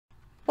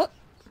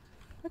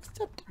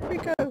Accept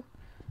Reko.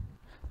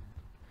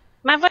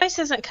 My voice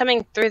isn't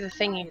coming through the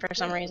thingy for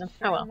some reason.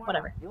 Oh well,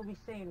 whatever. You'll be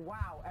saying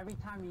wow every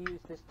time you use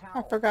this I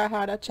towel. forgot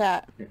how to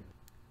chat.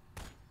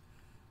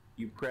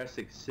 You press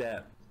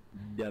accept,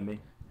 dummy.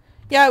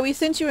 Yeah, we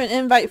sent you an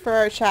invite for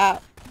our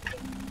chat.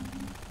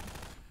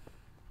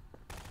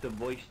 The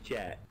voice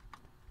chat.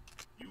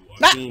 You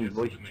Ah! Team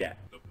voice chat.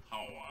 the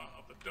power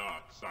of the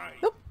dark side.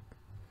 Nope.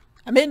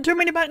 I'm hitting too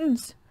many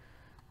buttons.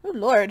 Oh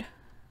lord.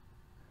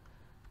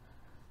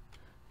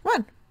 Come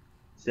on.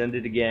 Send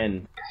it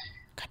again.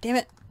 God damn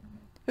it.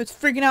 It was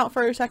freaking out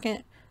for a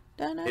second.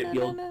 Da, da, da, Hit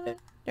da, the da.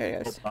 There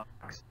it goes.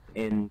 box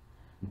in,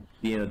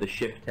 the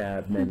shift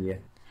tab menu.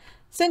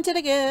 Sent it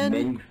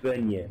again.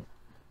 Menu.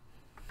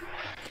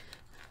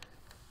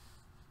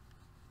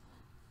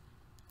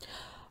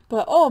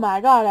 But oh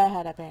my god, I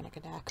had a panic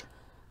attack.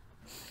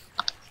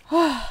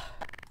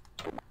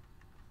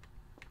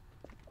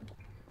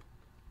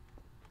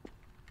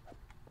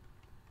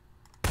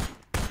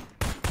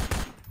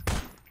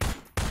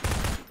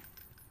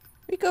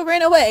 Reko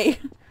ran away.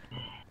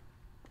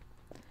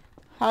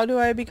 How do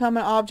I become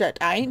an object?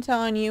 I ain't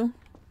telling you.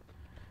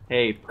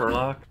 Hey,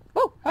 Perlock.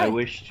 Oh, hi. I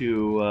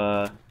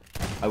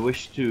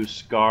wish to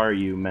scar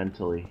you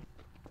mentally.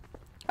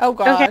 Oh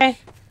gosh. Okay.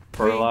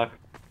 Perlock,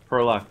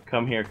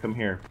 come here. Come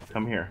here.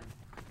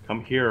 No,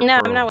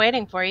 Perlock. I'm not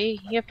waiting for you.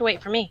 You have to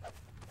wait for me.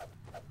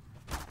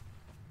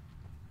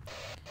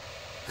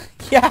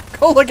 Yeah,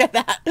 go look at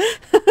that.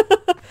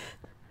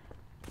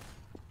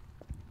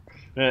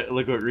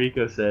 Look what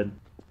Reko said.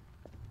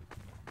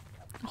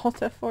 Alt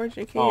F4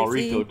 JKZ. Oh,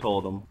 Reko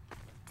told him.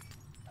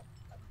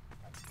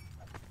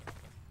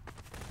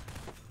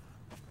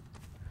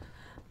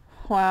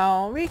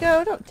 Wow,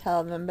 Reko, don't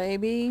tell them,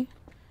 baby.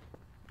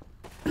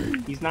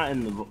 He's not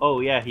in the. Oh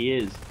yeah, he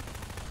is.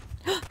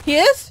 He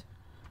is?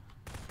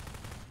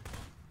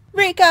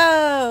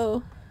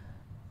 Reko!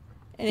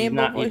 He's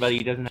not, but he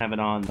doesn't have it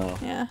on though.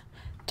 Yeah.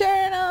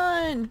 Turn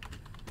on!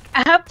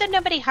 I hope that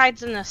nobody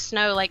hides in the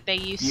snow like they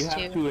used You to.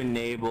 have to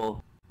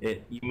enable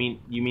it. You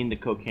mean the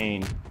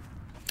cocaine?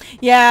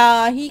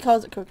 Yeah, he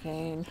calls it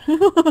cocaine.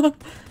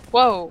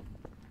 Whoa.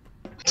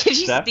 Did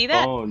you That see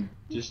that? phone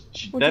just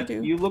What'd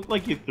you do? you look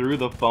like you threw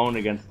the phone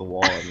against the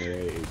wall in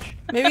rage.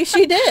 Maybe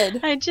she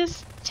did. I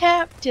just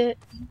tapped it.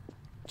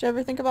 Did you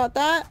ever think about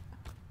that?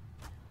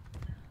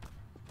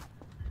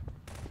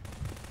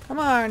 Come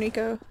on,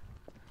 Reko.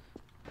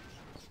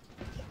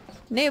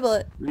 Enable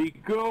it.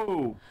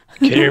 Reko!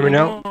 Can you hear me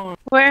now?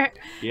 Where?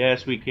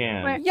 Yes, we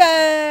can. Where-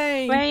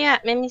 Yay! Where you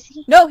at? Let me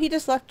see. No, he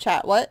just left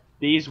chat. What?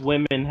 These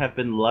women have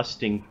been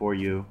lusting for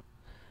you.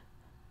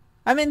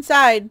 I'm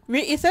inside.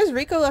 It says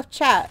Reko left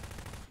chat.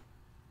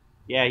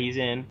 Yeah, he's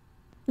in.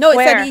 No, it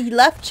Where? said he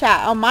left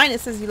chat. On mine it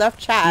says he left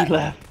chat.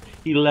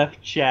 He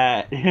left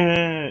chat.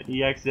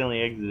 He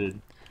accidentally exited.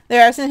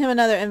 There, I sent him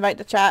another invite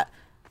to chat.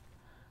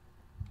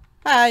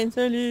 Hi,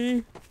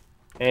 Sully.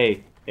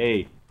 Hey,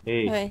 Hey.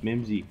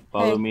 Mimsy,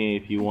 follow Hey. me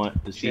if you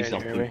want to see Can you hear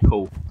something me?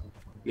 cool.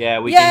 Yeah,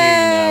 we Yay! can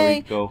hear you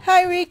now, Reko.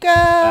 Hi, Reko.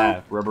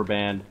 Ah, rubber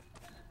band.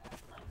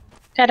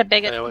 Got a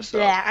big. Hey, what's up?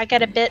 Yeah, I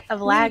got a bit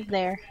of lag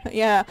there.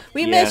 Yeah,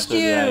 we Yeah, missed so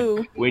did I.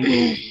 you. When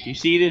you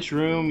see this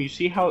room, you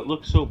see how it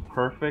looks so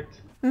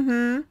perfect?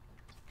 Mm-hmm.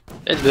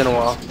 It's been a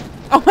while.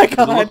 Oh my Does it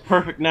god. look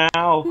perfect now?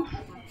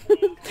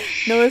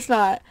 No, it's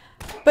not.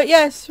 But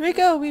yes,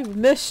 Reko, we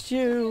missed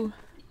you.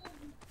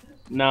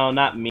 No,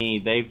 not me.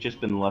 They've just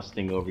been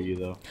lusting over you,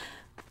 though.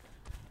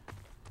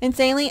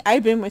 Insanely,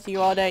 I've been with you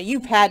all day.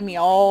 You've had me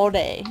all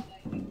day.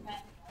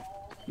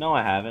 No,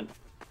 I haven't.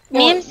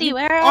 Well, Nancy, you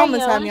where are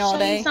almost you? had I'll me show all you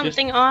day.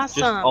 something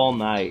awesome. Just all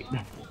night.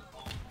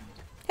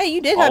 Hey,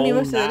 you did have me All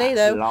most of the day,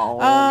 though. night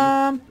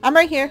long. I'm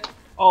right here.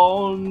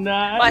 All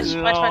night Watch.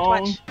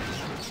 long.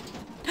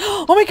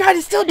 Oh my god,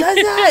 it still does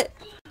that!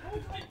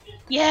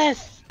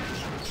 Yes.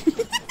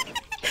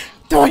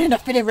 Throwing in a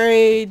fit of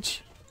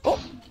rage. Oh,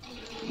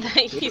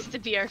 That used to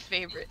be our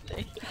favorite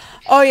thing.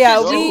 oh yeah,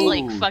 Just we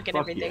like fucking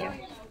fuck everything. yeah.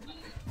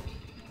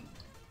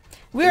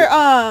 we're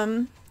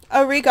oh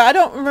Reko,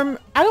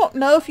 I don't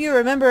know if you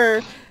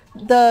remember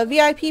the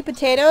VIP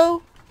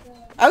potato.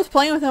 I was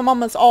playing with him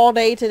almost all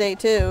day today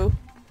too,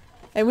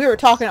 and we were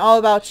talking all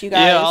about you guys.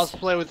 Yeah, I was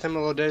playing with him a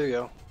little day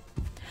ago.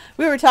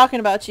 We were talking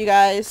about you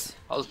guys.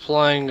 I was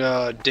playing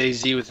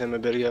DayZ with him a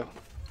bit ago.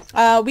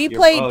 We You're-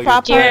 played oh, you're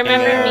Prop Do you playing,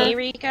 Hunt, remember yeah.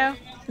 me, Reko?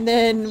 and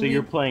then So we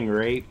you're playing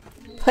rape?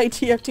 played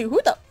TF2.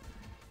 Who the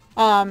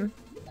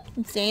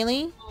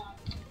Insanely?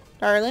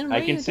 Darling, what I are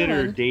you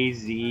consider doing?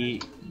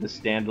 DayZ the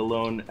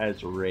standalone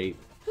as rape.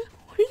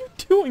 What are you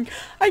doing?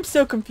 I'm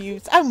so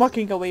confused. I'm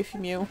walking away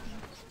from you.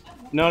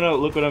 No,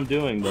 look what I'm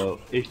doing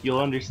though. If you'll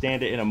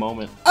understand it in a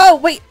moment. Oh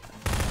wait,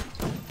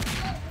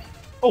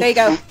 Oh, there you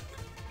go.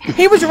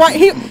 He was right.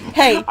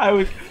 Hey, I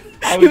was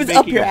He was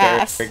up making your a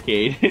ass.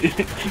 barricade.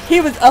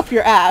 he was up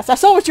your ass. I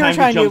saw what you were Time to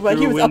trying to do, jump but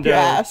he through was a up your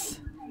window. ass.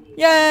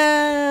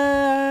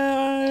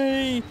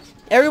 Yay!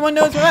 Everyone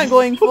knows what I'm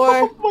going for.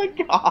 Oh my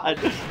god!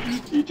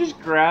 You just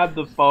grabbed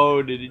the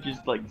phone and it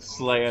just like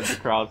slammed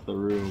across the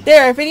room.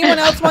 There, if anyone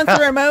else wants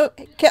the remote,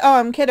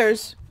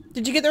 Kidders,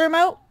 did you get the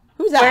remote?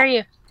 Who's that? Where are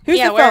you? Who's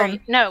yeah, the where phone? are you?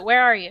 No,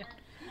 where are you?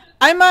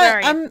 I'm Where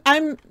are you?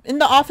 I'm in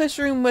the office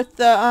room with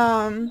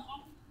the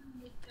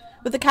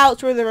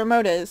couch where the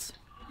remote is.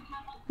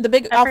 The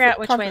big I office forgot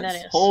which way conference.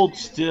 that is. Hold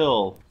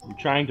still. I'm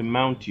trying to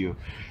mount you.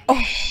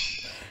 Oh,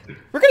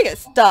 we're gonna get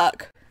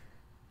stuck.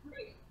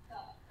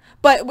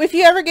 But if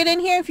you ever get in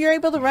here, if you're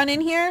able to run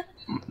in here,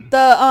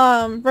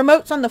 the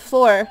remote's on the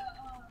floor.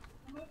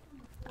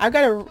 We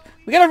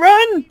gotta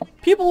run.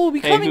 People will be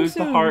Hey, coming who's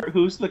soon.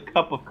 who's the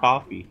cup of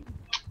coffee?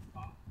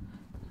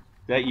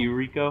 Is that you,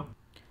 Reko?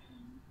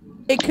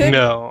 It could.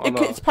 No,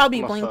 It's probably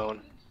I'm a blink.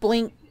 phone.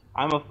 Blink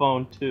I'm a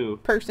phone too,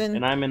 person.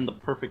 and I'm in the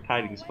perfect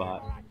hiding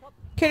spot.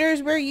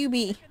 Kidders, where you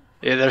be?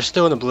 Yeah, they're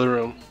still in the blue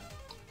room.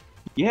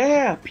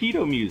 Yeah,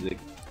 pedo music.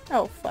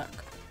 Oh fuck.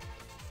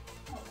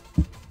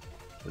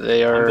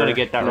 They are. I'm gonna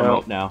get that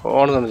remote now.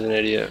 One of them is an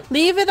idiot.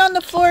 Leave it on the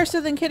floor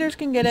so then Kidders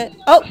can get it.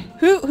 Oh,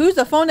 who's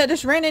the phone that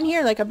just ran in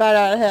here like a bat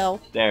out of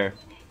hell? There.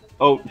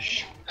 Oh,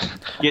 shh.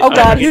 Oh,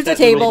 God, get who's the that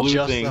little table? blue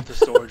Just thing. left the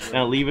storage room.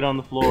 Now leave it on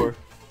the floor.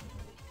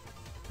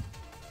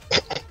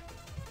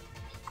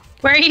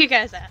 Where are you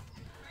guys at?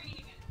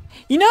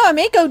 You know, I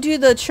may go do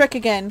the trick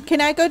again.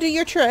 Can I go do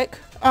your trick?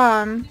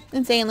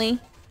 Insanely.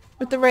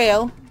 With the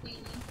rail.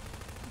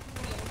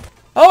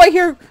 Oh, I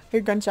hear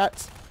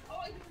gunshots.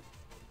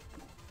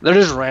 They're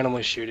just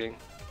randomly shooting.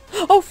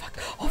 Oh fuck,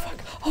 oh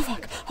fuck, oh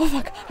fuck, oh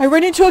fuck. I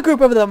ran into a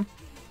group of them.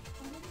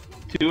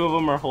 2 of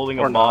them are holding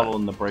Or a not. bottle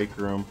in the break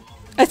room.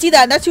 I see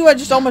that. That's who I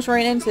just almost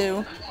ran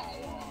into.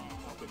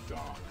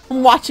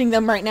 I'm watching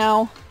them right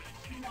now.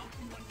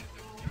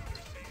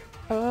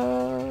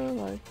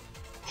 Lord.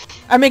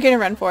 I'm making a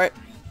run for it.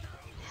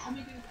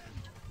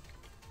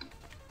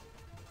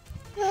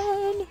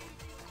 Run.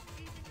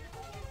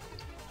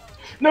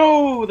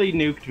 No, they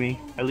nuked me.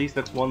 At least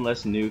that's one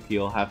less nuke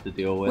you'll have to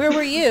deal with. Where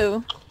were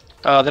you?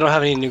 They don't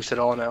have any nukes at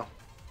all now.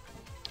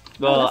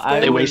 Well, that's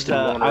good. They wasted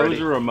one I was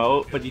already. a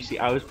remote, but you see,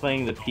 I was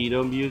playing the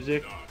pedo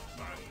music.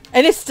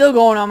 And it's still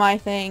going on my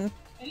thing.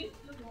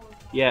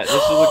 Yeah, this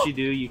is what you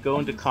do. You go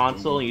into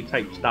console and you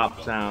type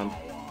stop sound.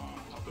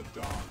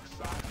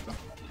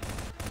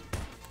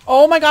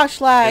 Oh my gosh,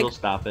 lag. It'll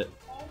stop it.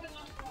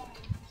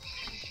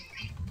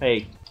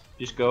 Hey,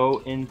 just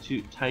go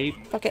into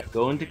Fuck it.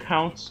 Go into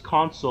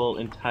console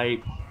and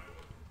type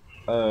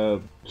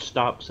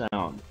stop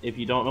sound. If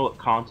you don't know what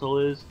console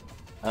is,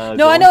 No,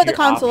 go I know what into the your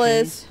console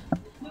options. is.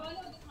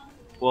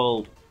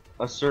 Well,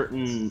 a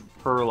certain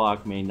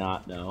Perlock may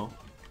not know.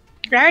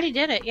 I already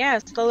did it. Yeah,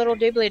 it's the little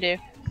doobly-doo.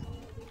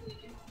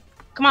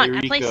 Come on, Here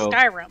I you play go.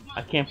 Skyrim.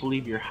 I can't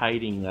believe you're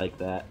hiding like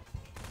that.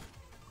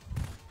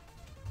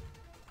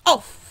 Oh,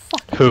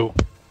 fuck. Who?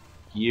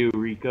 You,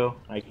 Reko.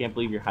 I can't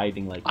believe you're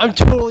hiding like that. I'm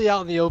totally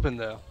out in the open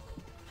though.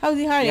 How's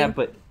he hiding? Yeah,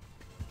 but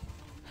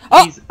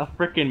Oh! he's a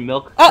freaking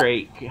milk Oh!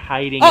 crate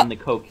hiding Oh! in the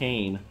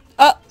cocaine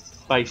Uh,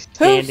 by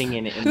standing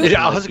in it. And Dude,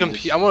 I listening.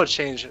 want to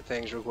change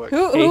things real quick.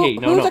 Hey,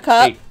 no, who's no. a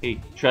cup? Hey,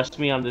 trust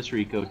me on this,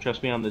 Reko.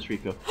 Trust me on this,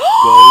 Reko.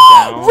 Go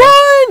down.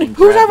 Run! and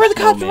Who's grab over the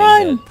cops?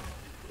 snowman Run! head.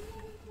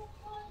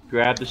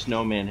 Grab the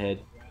snowman head.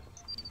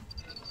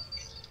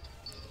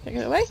 Take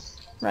it away.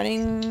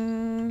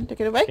 Running. Take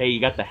it away. Hey, you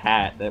got the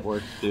hat. That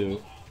works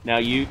too. Now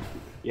you,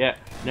 yeah.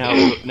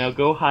 Now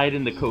go hide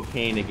in the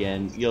cocaine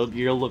again.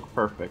 You'll look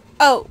perfect.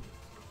 Oh.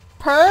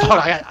 Per? Hold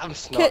on, I'm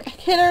stuck.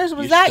 Kidders,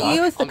 was You that stuck?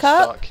 you as the I'm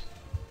cup? stuck.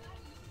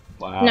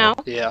 Wow. No.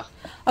 Yeah.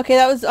 Okay,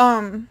 that was,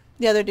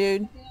 the other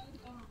dude.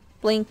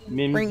 Blink,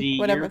 Mimsy, Brink,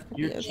 whatever.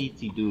 you're he is.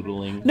 cheatsy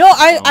doodling. No,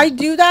 I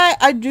do that.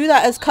 I do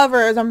that as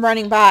cover as I'm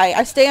running by.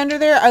 I stay under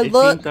there, I It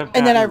look, seems I've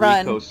and then I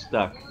gotten run. Reko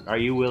stuck. Are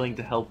you willing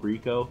to help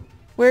Reko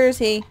Where is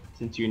he?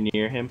 since you're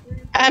near him?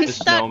 I'm The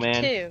stuck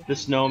snowman. too. The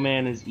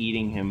snowman is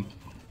eating him.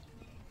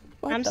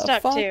 What I'm the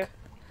stuck fuck? too.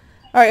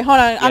 Alright, hold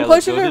on. I'm Yeah,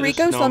 closer go to the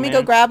Rico, so let me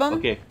go snowman. grab him.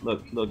 Okay,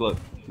 look.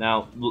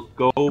 Now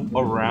go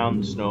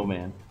around the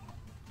snowman.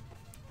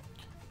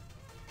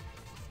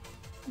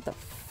 What the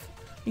f-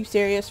 you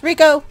serious?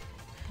 Rico,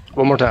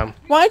 One more time.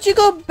 why don't you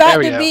go back There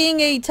we to go. being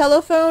a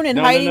telephone and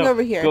hiding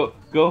over here?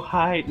 Go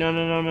hide.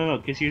 No.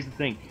 Because here's the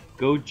thing.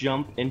 Go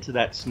jump into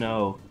that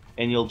snow,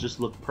 and you'll just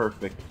look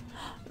perfect.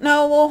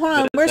 No, well, hold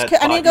on. Where's That Kid?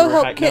 I need to spot go you were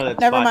help hi- Kid. no, that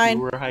Never spot mind.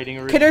 You were hiding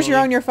Kidders, you're originally.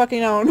 on your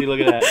fucking own. See, look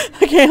at that.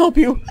 I can't help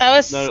you. I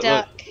was No, look.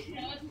 stuck.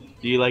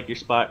 Do you like your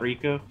spot,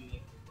 Reko?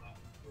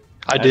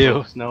 I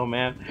do.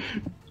 Snowman.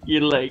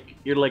 You're like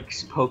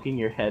poking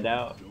your head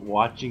out,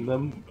 watching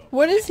them.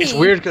 What is he? It's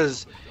weird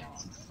because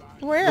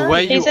Where the are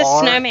way you? He's you a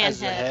are snowman as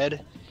the head.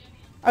 head,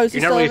 Oh, is he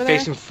you're not still really over there?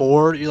 facing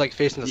forward. You're like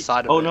facing the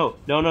side of Oh it.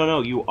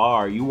 no! You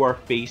are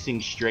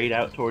facing straight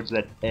out towards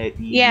that easy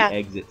Yeah.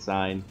 exit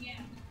sign.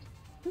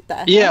 What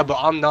the Yeah, hell? but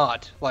I'm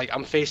not. Like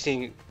I'm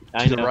facing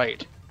I to the know.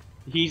 right.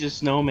 He's a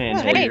snowman.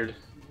 Oh, head. hey. Weird.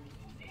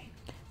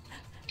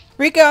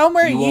 Rico, I'm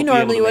where You you won't be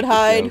normally able would to make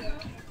hide. the joke.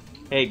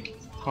 Hey,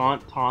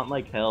 taunt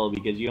like hell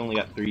because you only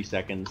got 3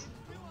 seconds.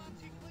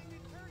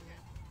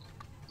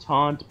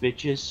 Taunt,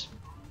 bitches.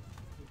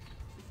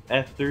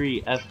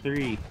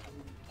 F3.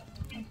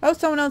 Oh,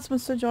 someone else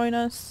wants to join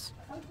us.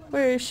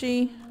 Where is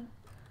she?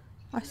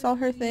 I saw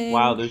her thing.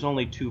 Wow, there's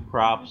only 2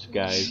 props,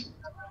 guys.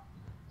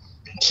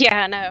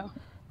 Yeah, I know.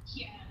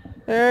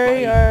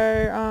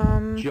 There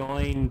are,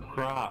 Join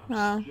props.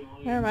 oh,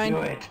 never mind.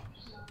 Do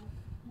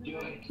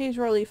it. He's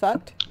really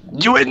fucked.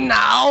 Do it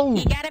now!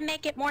 You gotta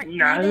make it more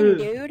No. even,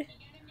 dude.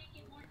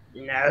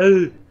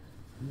 No.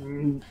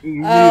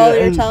 Oh,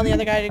 you're telling the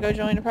other guy to go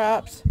join the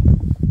props.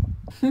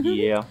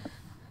 Yeah.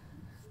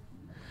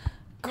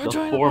 Go The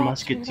join Four the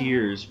props.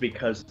 Musketeers,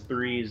 because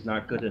 3 is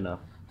not good enough.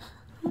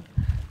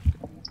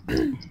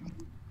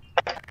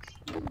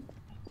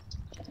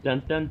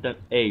 Dun dun dun.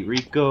 Hey,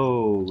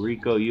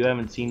 Reko, you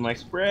haven't seen my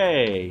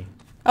spray.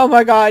 Oh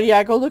my god,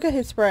 yeah, go look at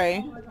his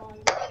spray.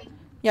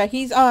 Yeah,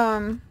 he's,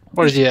 Where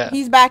is he at?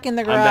 he's back in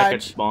the I'm back at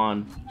garage.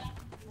 spawn.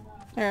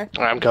 Here.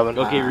 Alright, I'm coming.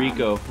 Okay,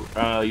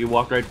 Reko, you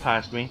walked right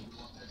past me.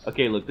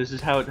 Okay, look, this is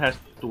how it has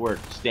to work.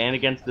 Stand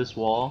against this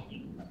wall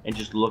and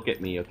just look at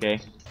me, okay?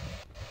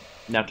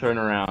 Now turn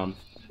around.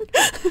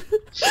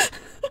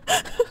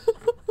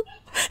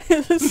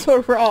 This is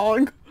so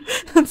wrong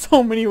in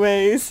so many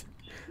ways.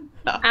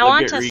 I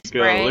want to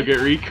spray. Look at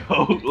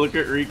Reko. Look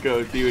at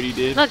Reko. See what he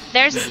did? Look,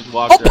 there's He just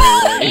walked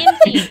right away.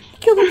 Nancy.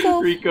 Kill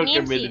himself. Reko Nancy.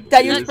 committed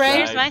That your Look, spray?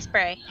 here's suicide. my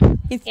spray.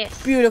 It's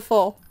Yes.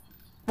 beautiful.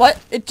 What?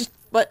 It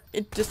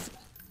just...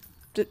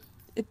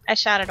 I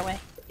shot it away.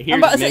 Here's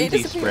about to say, it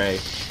Minty disappeared.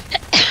 spray.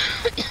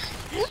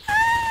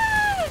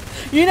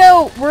 You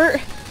know,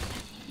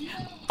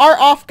 our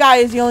off guy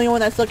is the only one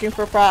that's looking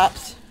for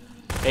props.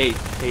 Hey,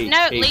 No,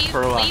 hey, leave-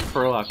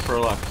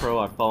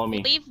 Furlock, follow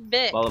me. Leave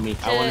Bit Follow me.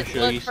 to I want to show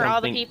look you for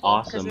all the something people,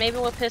 because awesome. maybe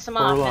we'll piss him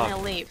off Furlock. and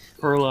he'll leave.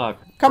 Furlock.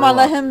 Come on,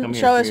 let Furlock, him come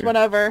here, show come us here.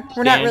 whatever.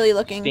 We're not really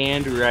looking.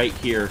 Stand right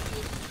here.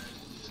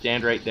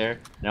 Stand right there.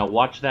 Now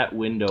watch that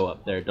window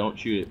up there. Don't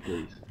shoot it,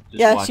 please. Just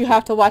Yes, watch you it.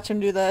 have to watch him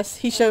do this.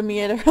 He showed me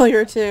it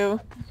earlier too.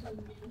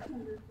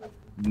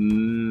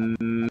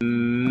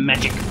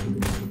 Magic.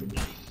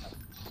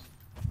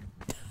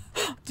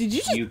 Did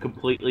you just... You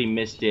completely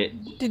missed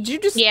it. Did you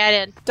just Yeah, I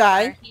did.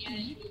 die?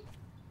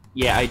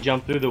 Yeah, I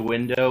jumped through the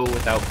window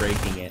without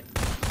breaking it.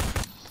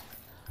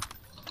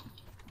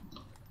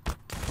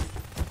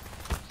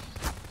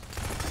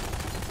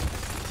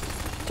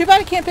 Too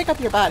bad I can't pick up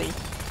your body.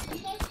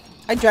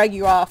 I drag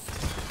you off.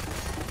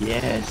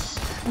 Yes.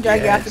 I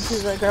drag you off yes,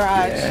 into the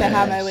garage to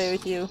have my way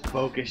with you.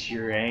 Focus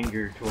your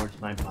anger towards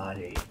my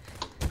body.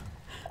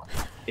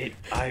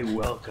 I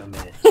welcome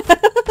it.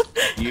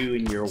 You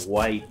and your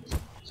white,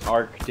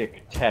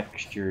 Arctic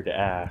textured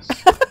ass.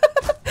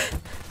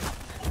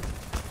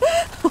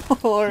 Oh,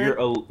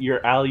 Lord.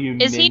 Your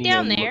aluminium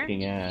down there?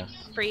 looking ass.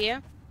 For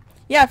you?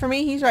 Yeah, for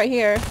me, he's right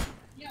here.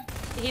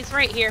 He's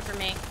right here for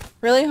me.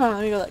 Really? Hold on,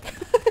 let me go look.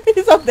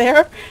 He's up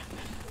there.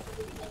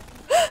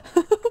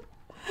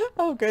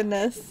 Oh,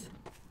 goodness.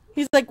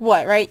 He's like,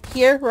 what, right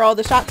here where all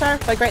the shots are?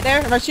 Like right there?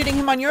 Am I shooting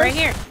him on yours? Right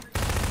here.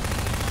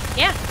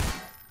 Yeah.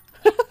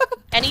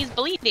 And he's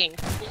bleeding.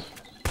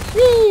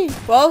 Yee!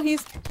 Well,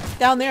 he's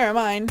down there on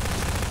mine.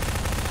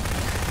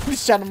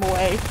 Just shut him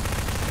away.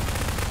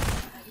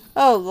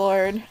 Oh,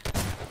 Lord.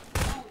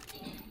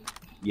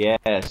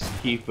 Yes,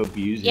 keep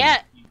abusing.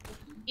 Yeah.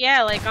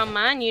 Yeah, like on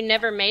mine, you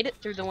never made it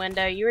through the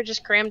window. You were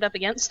just crammed up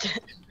against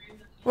it.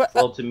 What?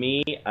 Well, to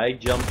me, I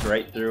jumped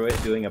right through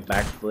it doing a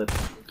backflip.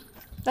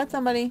 That's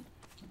somebody.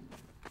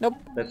 Nope.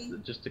 That's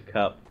just a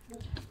cup.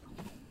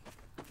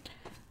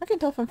 I can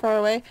tell from far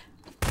away.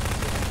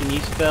 Can you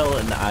spell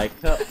an I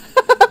cup?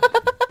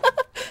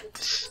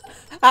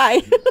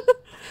 Hi.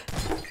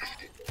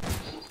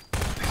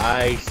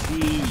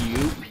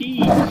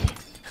 I-C-U-P.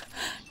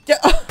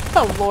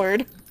 Oh,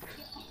 Lord.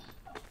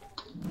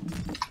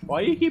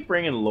 Why do you keep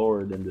bringing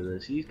Lord into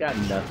this? He's got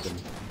nothing.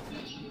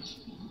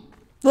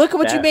 Look at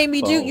what you That made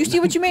me do. phone. You see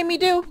what you made me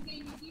do?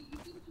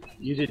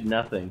 You did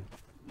nothing.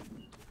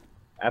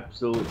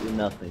 Absolutely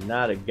nothing.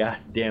 Not a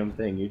goddamn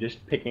thing. You're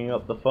just picking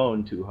up the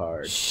phone too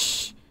hard.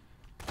 Shh.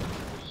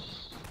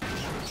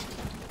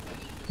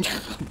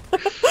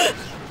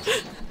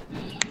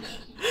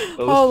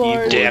 Those Oh,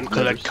 Lord. keyboards Damn never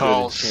collect stood a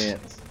calls.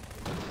 chance.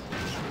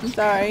 I'm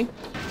sorry.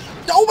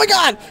 Oh my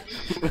god!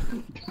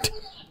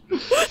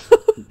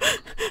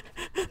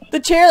 The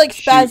chair like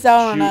spazzed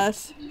out on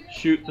us.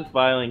 Shoot the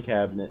filing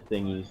cabinet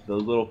thingies.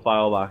 Those little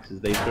file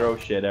boxes. They throw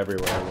shit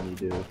everywhere when you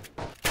do.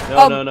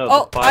 No, no.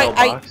 oh, The file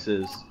I-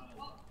 boxes.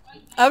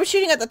 I was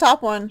shooting at the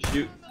top one.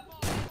 Shoot.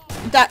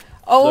 That.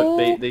 Oh,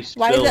 Look, they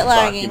why is spill it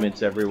lagging?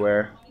 documents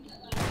everywhere.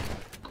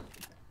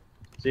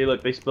 See,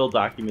 look, they spill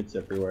documents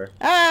everywhere.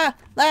 Ah,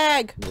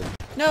 lag.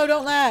 No,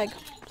 don't lag.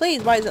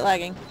 Please, why is it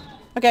lagging?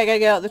 Okay, I gotta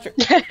get out of the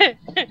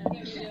tree.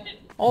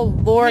 Oh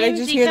Lord, I just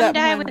Nancy, hear come that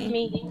die behind with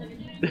me.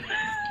 me.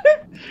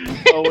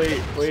 Oh,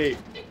 wait.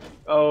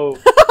 Oh,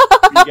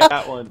 you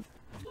got one.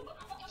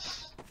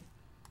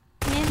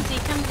 Nancy,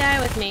 come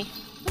die with me.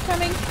 I'm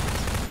coming.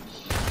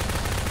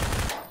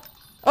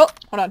 Oh,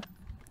 hold on.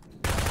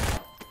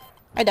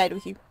 I died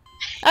with you.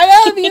 I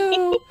love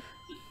you!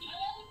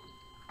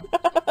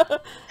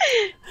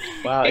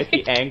 Wow, if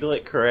you angle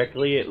it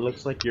correctly, it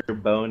looks like you're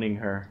boning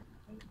her.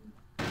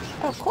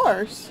 Of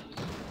course.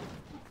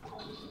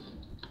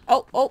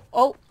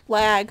 Oh,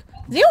 lag.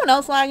 Is anyone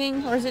else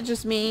lagging, or is it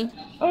just me?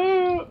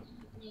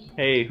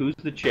 Hey, who's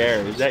the chair?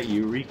 Is that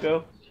you,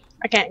 Reko?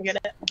 I can't get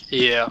it.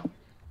 Yeah.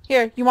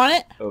 Here, you want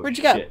it? Oh, Where'd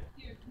you go? shit.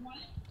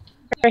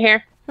 Right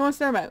here. Who wants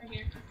the remote?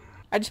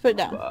 I just put it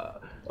down.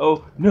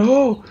 Oh,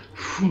 no!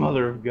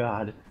 Mother of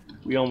God.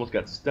 We almost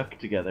got stuck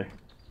together.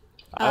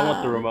 I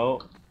want the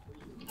remote.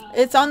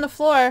 It's on the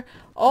floor.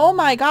 Oh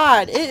my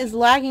god, it is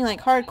lagging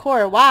like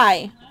hardcore.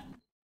 Why?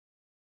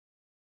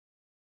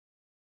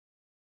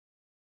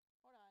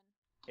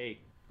 Hey,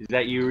 is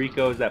that you,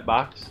 Reko? Is that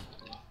box?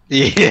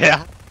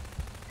 Yeah.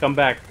 Come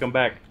back, come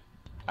back.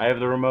 I have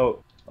the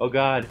remote. Oh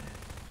God.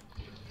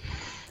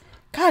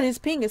 God, his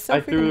ping is so I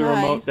freaking threw the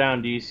high. remote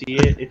down. Do you see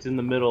it? It's in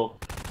the middle.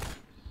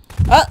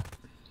 Oh!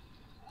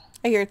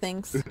 I hear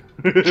things.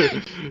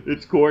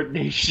 It's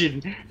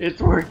coordination. It's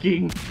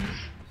working.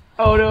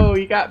 Oh no,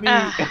 he got me.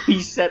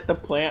 He set the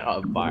plant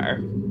on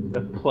fire.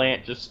 The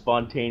plant just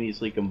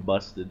spontaneously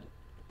combusted.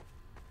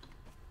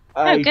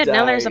 Oh, good.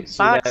 Now there's a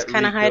box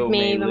kind of hide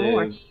me even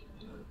more.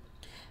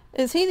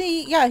 Is he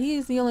the... Yeah,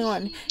 he's the only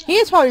one. He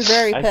is probably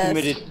very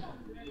pissed.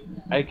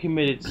 I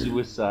committed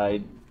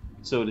suicide,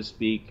 so to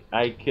speak.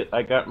 I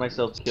got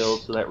myself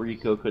killed so that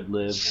Reko could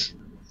live.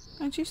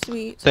 Aren't you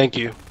sweet? Thank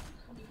you.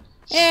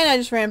 And I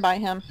just ran by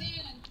him.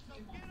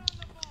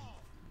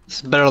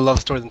 It's a better love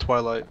story than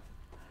Twilight.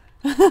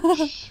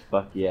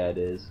 Fuck yeah, it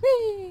is.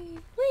 Whee!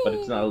 Whee! But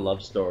it's not a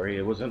love story.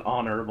 It was an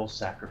honorable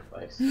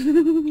sacrifice.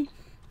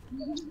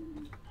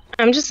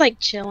 I'm just like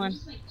chilling.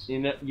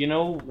 You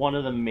know one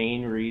of the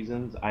main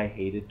reasons I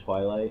hated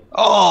Twilight?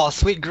 Oh,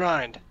 sweet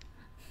grind.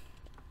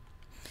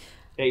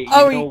 Hey,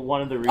 Oh, you know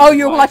one of the reasons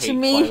you're why watching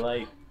I hate me?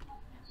 Twilight?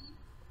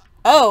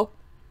 Oh.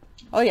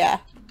 Oh yeah.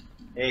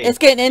 Hey, It's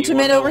getting you wanna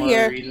intimate know over one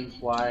here. of the reasons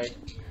why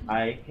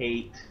I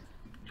hate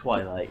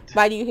Twilight.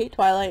 Why do you hate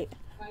Twilight?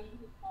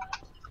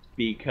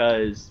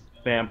 Because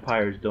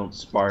vampires don't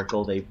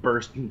sparkle, they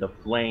burst into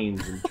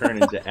flames and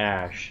turn into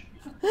ash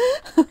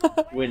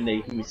when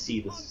they see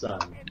the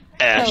sun.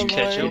 Ash Oh,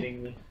 ketchup. Lord.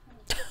 Kidding me?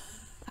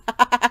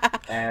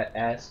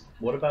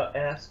 What about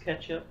ass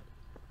ketchup?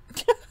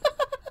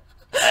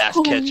 Ass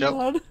Oh my ketchup.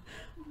 God.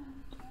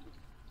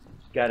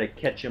 Gotta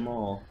catch 'em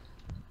all.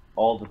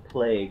 All the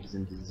plagues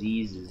and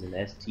diseases and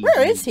STDs.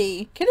 Where is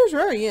he? Kidders,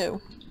 where are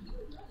you?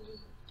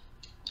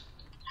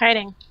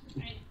 Hiding.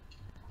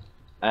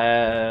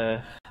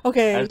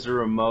 Okay. As a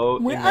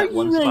remote, Where in are that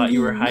one you spot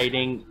you were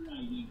hiding?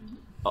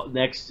 hiding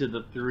next to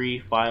the 3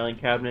 filing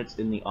cabinets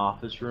in the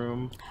office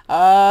room.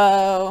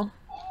 Oh.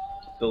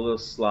 The little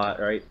slot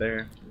right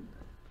there.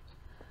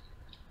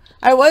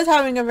 I was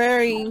having a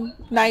very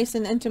nice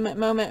and intimate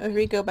moment with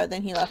Reko, but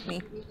then he left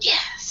me.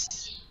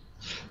 Yes.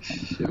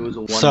 It was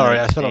a one Sorry,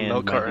 night I spilled a stand,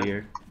 milk my carton.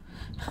 dear.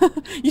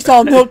 You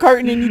saw a milk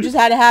carton and you just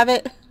had to have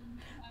it?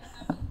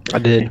 I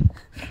did.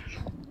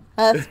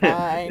 That's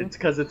fine. It's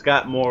because it's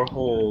got more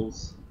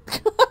holes.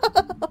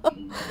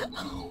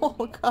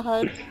 Oh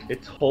god.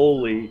 It's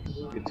holy.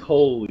 It's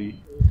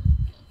holy.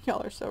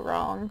 Y'all are so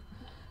wrong.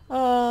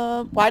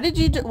 Why did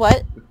you do-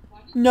 what?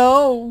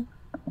 No.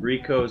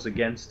 Rico's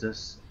against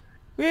us.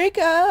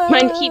 Reko!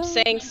 Mine keeps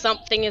saying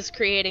something is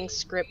creating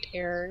script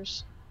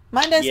errors.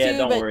 Mine does Yeah, too,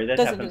 don't but worry. That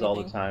doesn't happens do all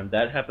the anything. time.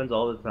 That happens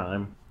all the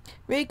time.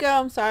 Reko,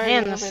 I'm sorry,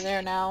 Man, you're this- over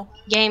there now.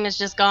 Game has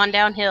just gone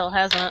downhill,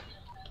 hasn't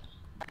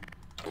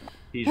it?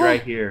 He's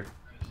right here.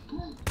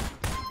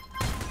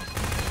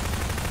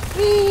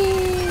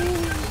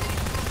 Whee!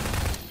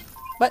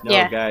 What? No,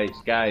 Yeah.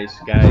 guys.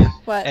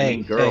 What? I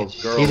mean, girls.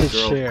 he didn't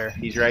girls. share.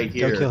 He's right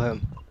here. Go kill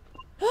him.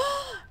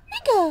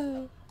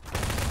 Reko!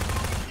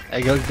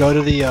 Hey, go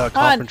to the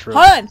conference room.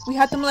 Hold on! We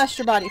have to molest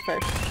your body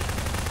first.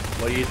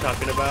 What are you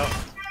talking about?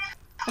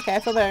 Okay, I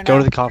feel better now. Go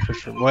to the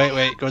conference room.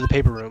 Wait, go to the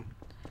paper room.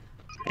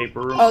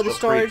 Paper room. Oh, the free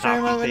storage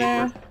room copy over paper.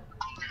 there?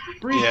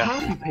 Free Yeah.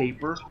 copy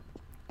paper.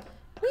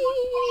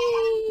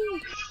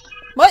 Whee!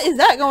 What is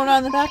that going on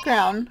in the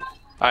background?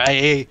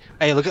 Hey,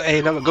 look,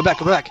 no, go back.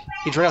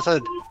 He's right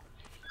outside.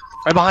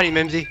 Right behind you,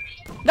 Mimsy.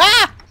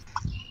 Ah!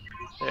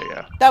 There you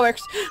go. That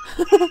works.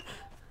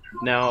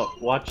 Now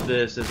watch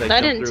this as I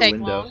That jump didn't through a take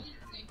window. long.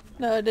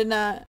 No, it did not.